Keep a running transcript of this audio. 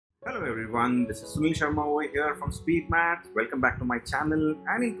Hello everyone, this is Sunil Sharma over here from Speed Math. Welcome back to my channel,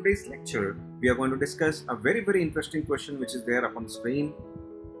 and in today's lecture we are going to discuss a very interesting question which is there up on the screen.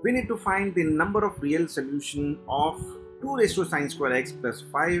 We need to find the number of real solution of 2 raised to sine square x plus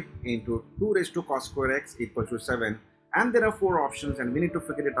 5 into 2 raised to cos square x equal to 7, and there are 4 options and we need to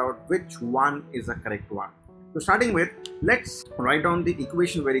figure it out which one is the correct one. So starting with, let's write down the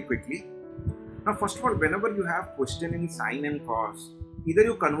equation very quickly. Now first of all, whenever you have question in sine and cos, either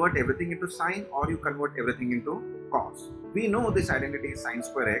you convert everything into sine or you convert everything into cos. We know this identity is sine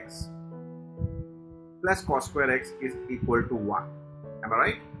square x plus cos square x is equal to 1. Am I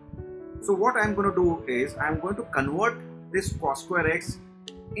right? So what I am going to do is I am going to convert this cos square x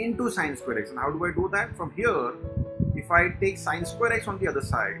into sine square x. And how do I do that? From here, if I take sine square x on the other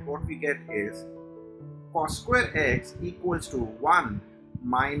side, what we get is cos square x equals to 1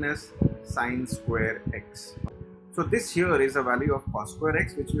 minus sine square x. So this here is a value of cos square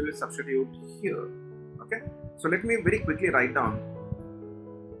x which we will substitute here. Okay, so let me very quickly write down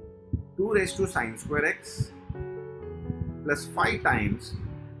 2 raised to sine square x plus 5 times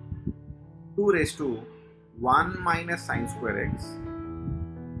 2 raised to 1 minus sine square x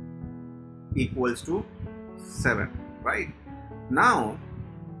equals to 7, right? Now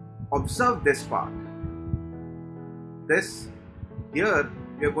observe this part. This here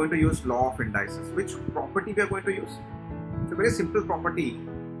we are going to use law of indices. Which property we are going to use? It's a very simple property.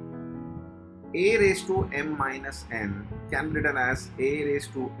 A raised to m minus n can be written as a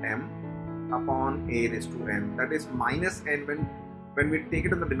raised to m upon a raised to n. That is minus n. When we take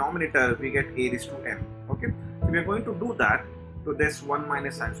it in the denominator, we get a raised to n. Okay, so we are going to do that to this 1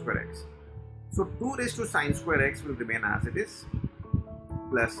 minus sine square x. So 2 raised to sine square x will remain as it is,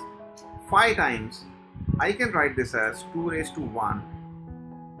 plus 5 times, I can write this as 2 raised to 1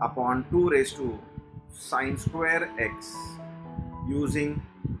 upon 2 raised to sine square x using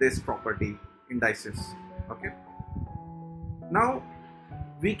this property indices. Okay, now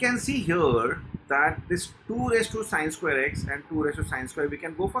we can see here that this 2 raised to sine square x and 2 raised to sine square, we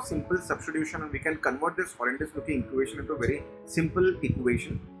can go for simple substitution and we can convert this horrendous looking equation into a very simple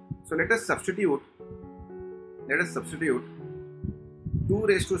equation. So let us substitute 2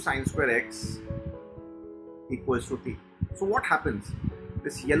 raised to sine square x equals to t. So what happens?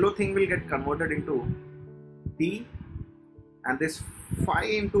 This yellow thing will get converted into t, and this 5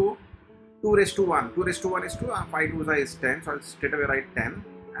 into 2 raised to 1. 2 raised to 1 is 2, 5 2 is 10, so I'll straight away write 10,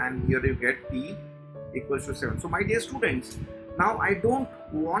 and here you get t equals to 7. So my dear students, now I don't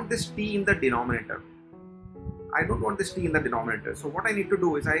want this t in the denominator. So what I need to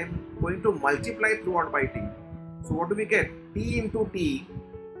do is I am going to multiply throughout by t. So what do we get? T into t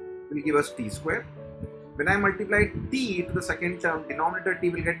will give us t square. When I multiply t to the second term, denominator t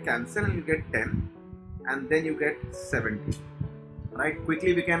will get cancelled and you get 10, and then you get 70. Right?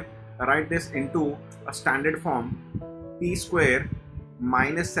 Quickly we can write this into a standard form: t square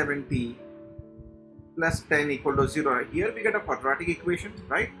minus 70 plus 10 equal to 0. Here we get a quadratic equation,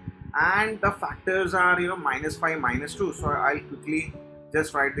 right? And the factors are minus 5, minus 2. So I'll quickly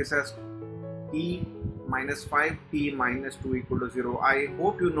just write this as t minus 5, t minus 2 equal to 0. I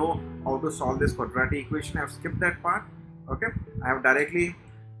hope you know how to solve this quadratic equation. I have skipped that part. Okay, I have directly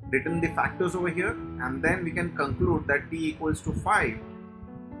written the factors over here, and then we can conclude that t equals to 5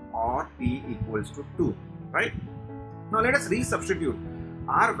 or t equals to 2, right? Now let us resubstitute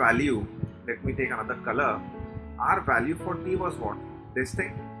our value. Let me take another color. Our value for t was what? This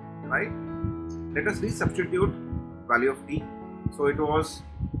thing, right? Let us resubstitute value of t. So it was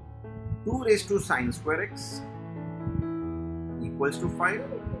 2 raised to sine square x equals to 5,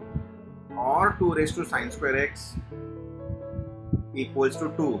 or 2 raised to sine square x equals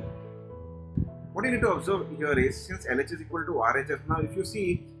to 2. What you need to observe here is, since LHS is equal to RHS, now if you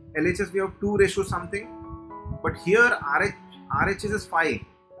see LHS we have 2 raised to something, but here RHS is 5.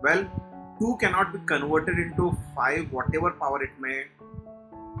 Well, 2 cannot be converted into 5, whatever power it may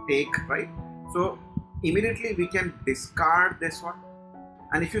take, right? So immediately we can discard this one.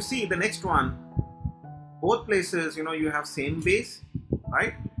 And if you see the next one, both places you have same base,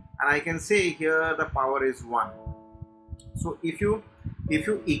 right? And I can say here the power is 1. So if you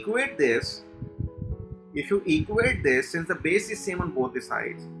equate this, since the base is same on both the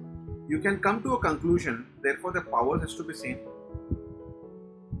sides, you can come to a conclusion, therefore the power has to be same.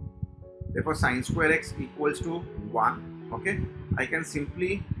 Therefore sine square x equals to 1. Okay, I can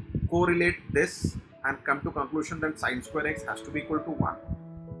simply correlate this and come to conclusion that sine square x has to be equal to 1.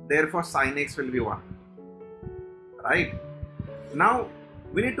 Therefore sine x will be 1. Right? Now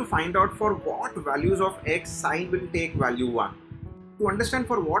we need to find out for what values of x sine will take value 1. To understand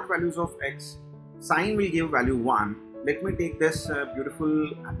for what values of x sine will give value 1, let me take this beautiful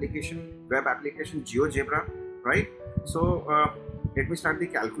application, web application GeoGebra, right? So let me start the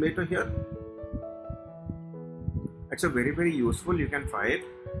calculator here. It's a very useful. You can try it.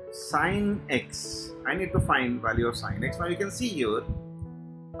 Sin x. I need to find value of sin x. Now you can see here.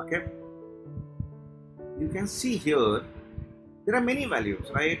 Okay. You can see here. There are many values,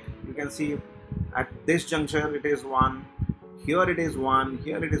 right? You can see at this juncture it is 1. Here it is 1.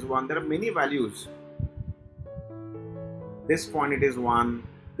 Here it is 1. There are many values. This point it is 1.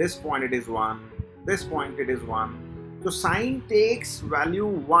 This point it is 1. This point it is 1. So sin takes value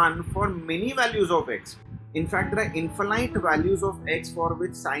 1 for many values of x. In fact, there are infinite values of x for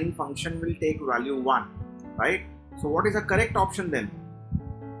which sin function will take value 1, right? So what is the correct option then?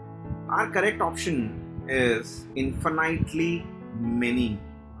 Our correct option is infinitely many,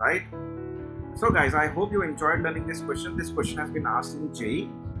 right? So guys, I hope you enjoyed learning this question. This question has been asked in JEE.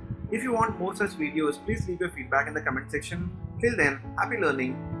 If you want more such videos, please leave your feedback in the comment section. Till then, happy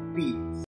learning. Peace.